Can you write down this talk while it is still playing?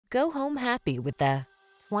Go home happy with the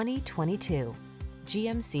 2022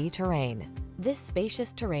 GMC Terrain. This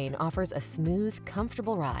spacious Terrain offers a smooth,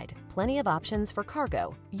 comfortable ride, plenty of options for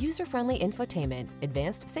cargo, user-friendly infotainment,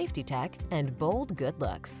 advanced safety tech, and bold good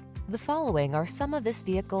looks. The following are some of this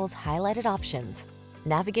vehicle's highlighted options: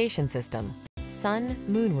 navigation system, sun,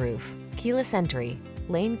 moonroof, keyless entry,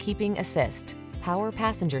 lane keeping assist, power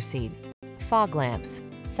passenger seat, fog lamps,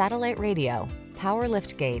 satellite radio, power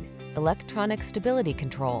liftgate, electronic stability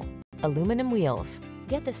control, aluminum wheels.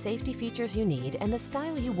 Get the safety features you need and the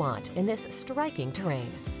style you want in this striking Terrain.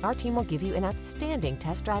 Our team will give you an outstanding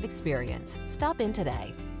test drive experience. Stop in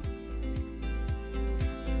today.